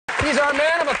He's our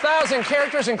man of 1,000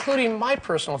 characters, including my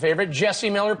personal favorite, Jesse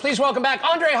Miller. Please welcome back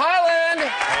Andre Hyland.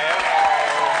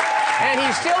 And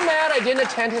he's still mad I didn't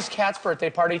attend his cat's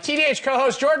birthday party. TDH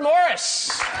co-host Jordan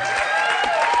Morris.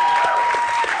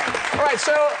 All right,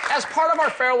 so as part of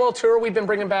our farewell tour, we've been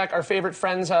bringing back our favorite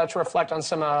friends to reflect on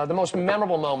some of the most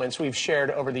memorable moments we've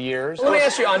shared over the years. Let me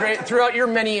ask you, Andre, throughout your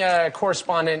many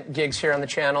correspondent gigs here on the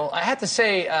channel, I have to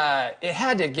say it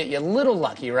had to get you a little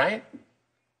lucky, right?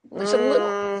 Just a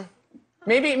little.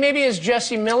 Maybe as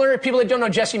Jesse Miller. People that don't know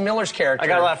Jesse Miller's character. I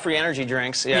got a lot of free energy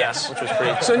drinks, yes. Which was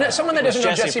pretty cool. So someone that doesn't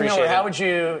know Jesse Miller, how would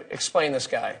you explain this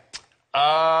guy?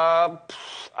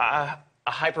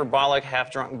 A hyperbolic,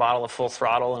 half-drunk bottle of Full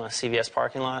Throttle in a CVS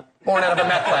parking lot. Born out of a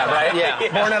meth lab, right? Yeah.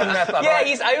 Born out of a meth lab. Yeah,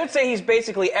 right? I would say he's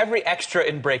basically every extra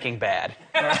in Breaking Bad.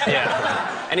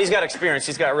 Yeah. And he's got experience.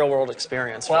 He's got real-world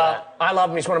experience for that. I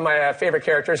love him. He's one of my favorite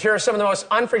characters. Here are some of the most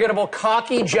unforgettable,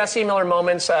 cocky Jesse Miller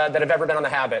moments that have ever been on The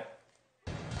Habit.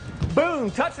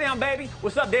 Boom! Touchdown, baby!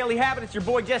 What's up, Daily Habit? It's your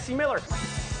boy, Jesse Miller.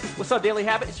 What's up, Daily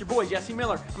Habit? It's your boy, Jesse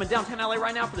Miller. I'm in downtown LA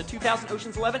right now for the 2000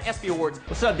 Ocean's 11 ESPY Awards.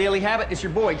 What's up, Daily Habit? It's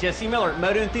your boy, Jesse Miller,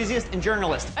 moto enthusiast and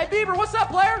journalist. Hey, Bieber, what's up,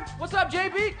 player? What's up,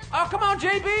 JB? Oh, come on,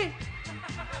 JB.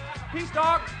 Peace,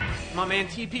 dog. My man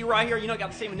TP right here, you know,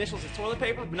 got the same initials as toilet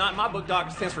paper, but not in my book, dog.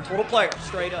 It stands for total player,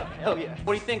 straight up. Hell yeah.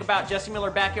 What do you think about Jesse Miller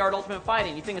Backyard Ultimate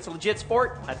Fighting? You think it's a legit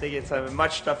sport? I think it's a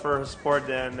much tougher sport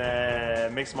than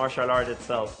mixed martial art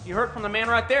itself. You heard from the man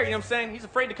right there, you know what I'm saying? He's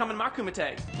afraid to come in my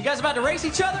kumite. You guys about to race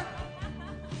each other?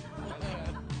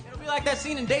 It'll be like that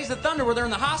scene in Days of Thunder where they're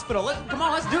in the hospital. Come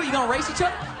on, let's do it. You gonna race each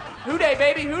other? Who day,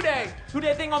 baby? Who day? Who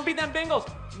day think gonna beat them Bengals?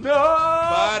 No!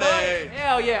 Buddy!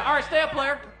 Hell yeah. All right, stay up,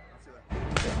 player.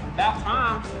 About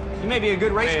time. You may be a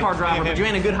good race car driver, but you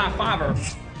ain't a good high fiver.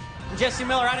 Jesse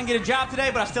Miller, I didn't get a job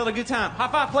today, but I still had a good time. High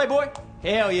five, Playboy.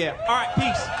 Hell yeah. All right,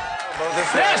 peace.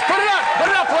 Yes, put it up. Put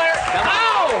it up, player.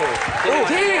 Ow! Oh,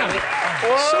 damn.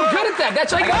 So good at that.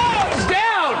 That's like, oh, it's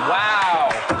down.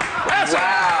 Wow. That's a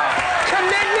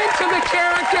commitment to the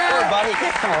character. Hey, buddy,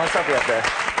 come on, let's help you up there.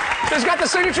 So he's got the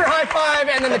signature high five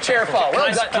and then the chair fall. Well,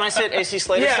 Can I sit AC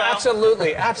Slater style? Yeah,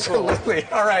 absolutely. Absolutely.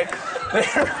 All right.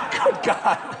 Good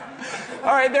God.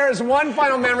 All right, there is one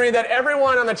final memory that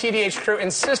everyone on the TDH crew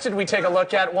insisted we take a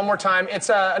look at one more time. It's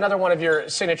another one of your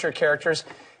signature characters.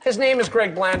 His name is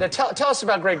Greg Blanda. Tell us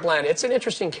about Greg Blanda. It's an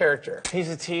interesting character. He's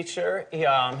a teacher. He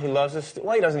loves his students.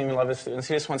 Well, he doesn't even love his students.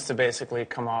 He just wants to basically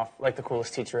come off like the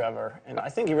coolest teacher ever. And I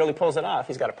think he really pulls it off.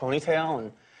 He's got a ponytail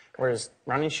and wears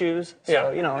running shoes.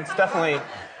 So, you know, it's definitely...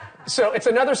 So it's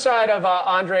another side of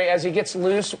Andre as he gets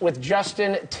loose with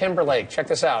Justin Timberlake. Check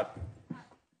this out.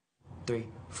 3,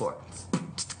 4.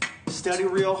 Study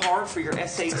real hard for your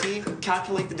SAT.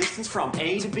 Calculate the distance from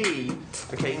A to B.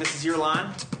 Okay, and this is your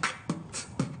line.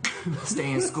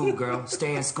 Stay in school, girl.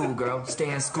 Stay in school, girl. Stay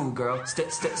in school, girl.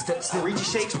 Read your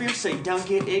Shakespeare so you don't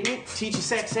get ignorant. Teach your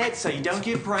sex ed so you don't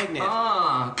get pregnant.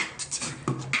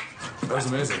 That was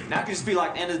amazing. That could just be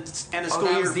like end of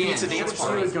school year pizza dance It's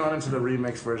party. really gone into the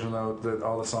remix version though that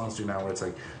all the songs do now, where it's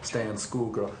like stay in school,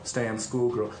 girl, stay in school,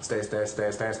 girl, stay. That's great.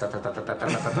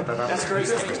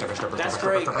 That's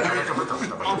great.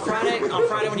 On Friday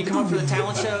when you come up for the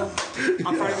talent show, you go,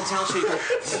 oh, I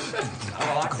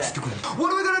like that.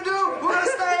 What are we gonna do? We're gonna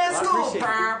stay in school.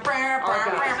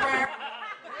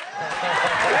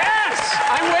 Yes!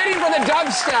 I'm waiting for the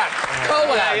dubstep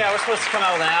collab. Yeah, we're supposed to come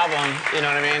out with an album, you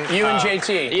know what I mean? You and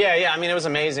JT. Yeah, I mean, it was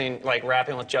amazing, like,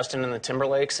 rapping with Justin and the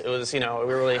Timberlakes. It was, you know,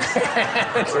 we really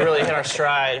hit our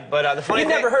stride. But the funny You'd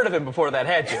thing... never heard of him before that,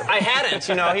 had you? I hadn't,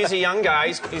 you know, he's a young guy,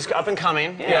 he's up and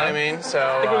coming, you know what I mean? So...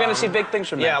 I think we're going to see big things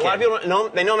from that Yeah, a lot of kid. people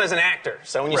they know him as an actor,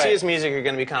 so when you see his music, you're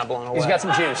going to be kind of blown away. He's got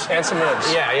some juice and some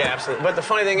moves. Yeah, absolutely. But the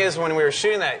funny thing is, when we were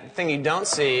shooting that, thing you don't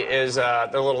see is the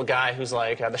little guy who's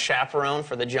like the chaperone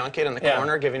for the junket in the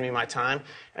corner, giving me my time,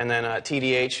 and then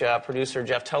TDH producer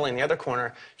Jeff Tully in the other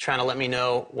corner trying to let me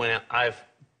know when I've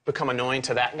become annoying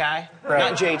to that guy. Right.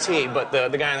 Not JT, but the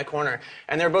guy in the corner.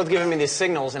 And they're both giving me these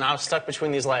signals, and I was stuck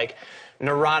between these, like,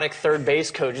 neurotic third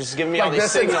base coaches giving me all these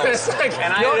signals.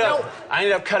 And I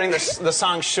ended up cutting the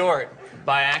song short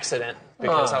by accident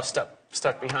because I was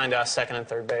stuck behind second and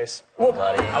third base. Well,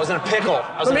 I was in a pickle.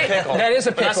 That is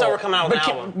a pickle. But that's how we're coming out with an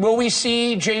album. Will we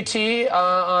see JT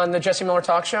on the Jesse Miller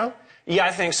Talk Show? Yeah,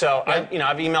 I think so. Yeah.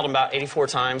 I've emailed him about 84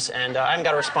 times, and I haven't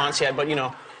got a response yet, but, you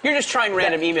know. You're just trying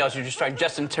random emails. You're just trying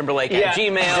Justin Timberlake at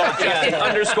Gmail,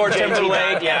 Justin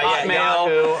 _Timberlake,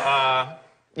 Hotmail.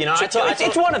 You know,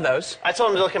 it's one of those. I told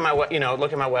him to look at my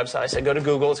website. I said, go to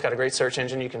Google. It's got a great search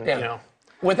engine. You can, you know.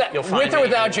 With or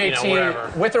without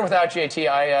JT,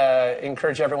 I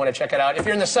encourage everyone to check it out. If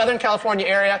you're in the Southern California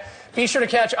area, be sure to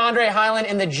catch Andre Hyland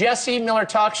in the Jesse Miller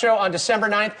Talk Show on December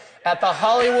 9th at the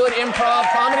Hollywood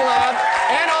Improv Comedy Lab.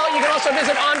 And you can also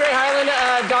visit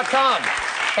AndreHyland.com.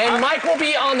 And Mike will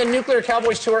be on the Nuclear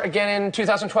Cowboys Tour again in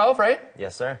 2012, right?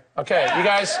 Yes, sir. Okay, you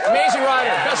guys, amazing rider,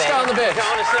 best style in the biz. I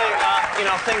want to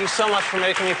say, thank you so much for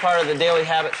making me part of the Daily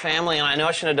Habit family. And I know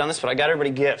I shouldn't have done this, but I got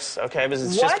everybody gifts, okay? Because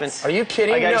it's just been. Are you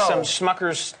kidding? I got you some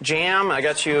Schmucker's jam. I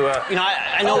got you.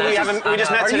 I know we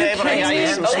just met today, but I got you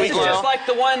some sweet. This is just like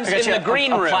the ones in the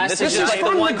green room. This is just like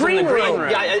the ones in the green room.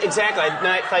 Yeah, exactly.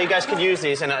 I thought you guys could use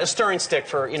these, and a stirring stick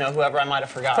for whoever I might have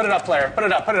forgotten. Put it up, player. Put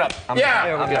it up. Put it up.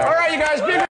 Yeah. All right, you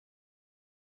guys.